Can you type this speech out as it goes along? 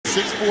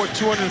6'4",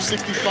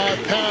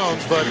 265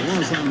 pounds, but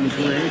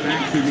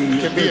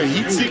can be a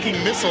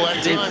heat-seeking missile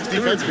at times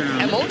defensively.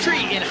 And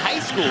Moultrie in high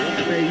school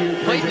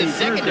played in the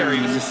secondary.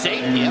 He was a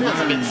safety. That must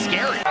have been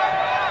scary.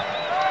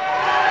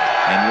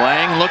 And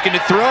Wang looking to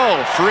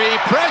throw. Free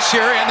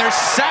pressure, and they're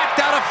sacked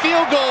out of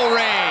field goal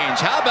range.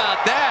 How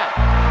about that?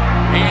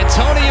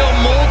 Antonio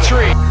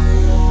Moultrie.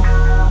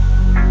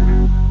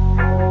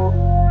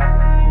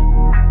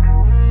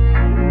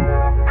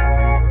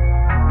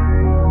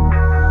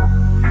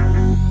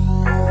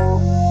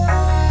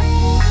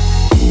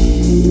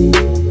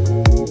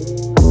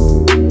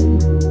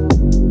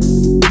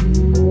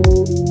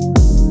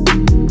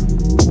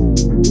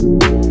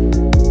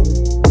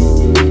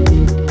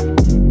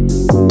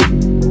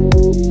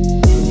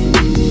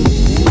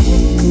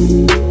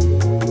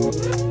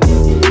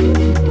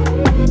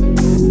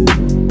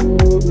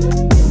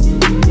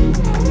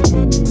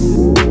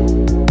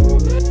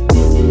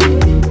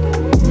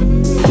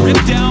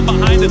 Down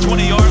behind the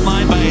 20-yard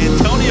line by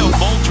Antonio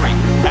Moultrie.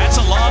 That's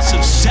a loss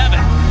of 7.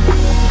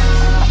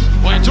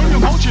 Well, Antonio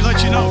Moultrie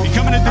lets you know, if you're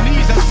coming at the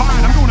knees, that's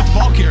fine. I'm going at the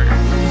ball carrier.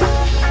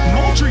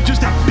 Moultrie,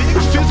 just a big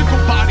physical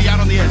body out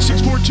on the edge.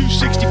 6'4",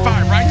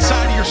 265, right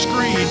side of your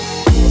screen.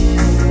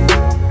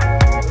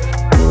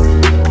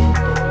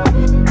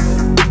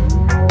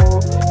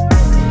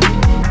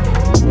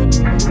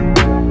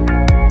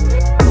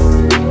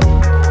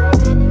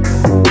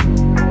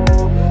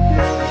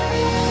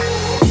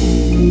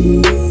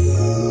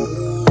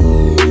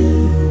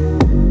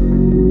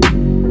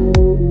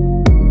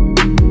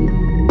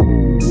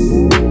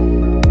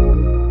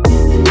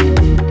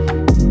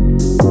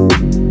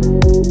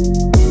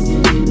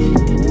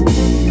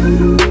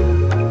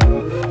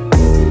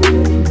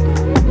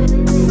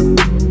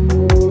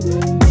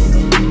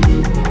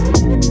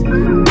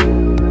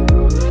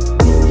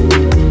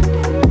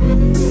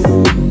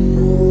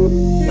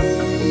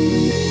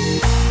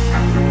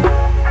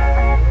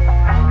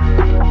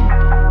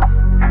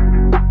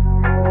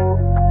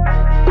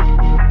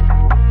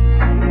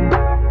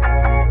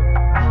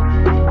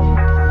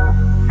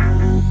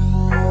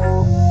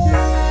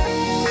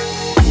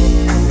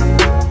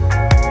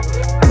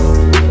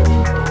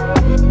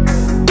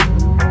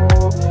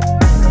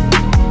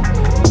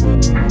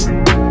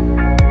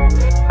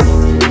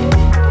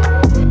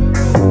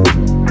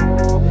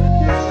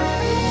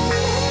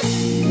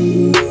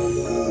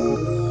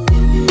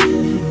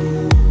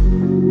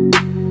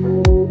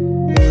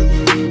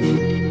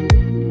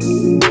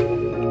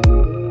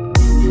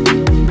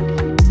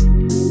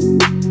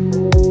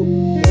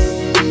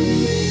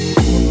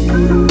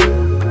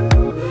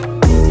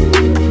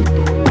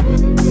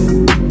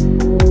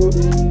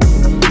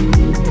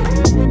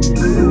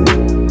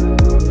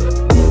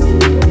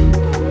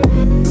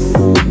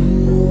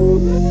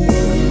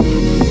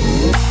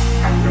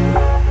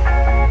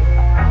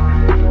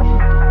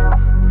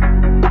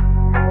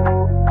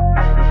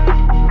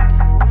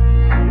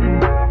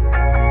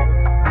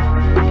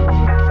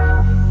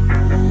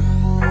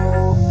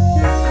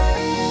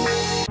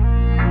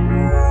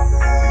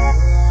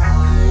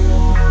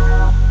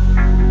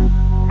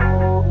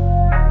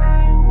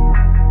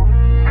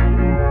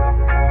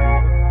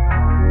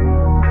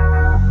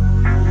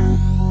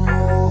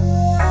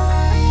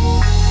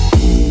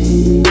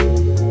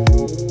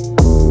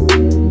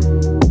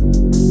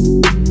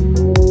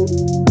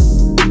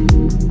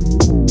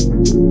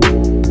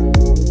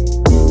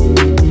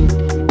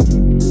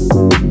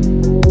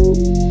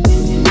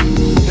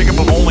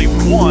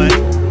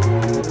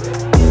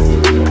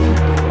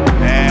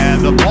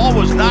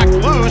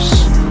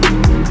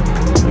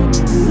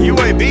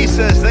 UAB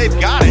says they've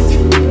got it.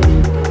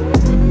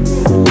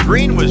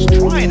 Green was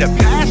trying to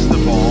pass the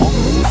ball,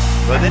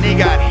 but then he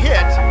got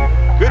hit.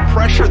 Good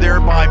pressure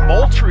there by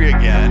Moultrie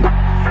again.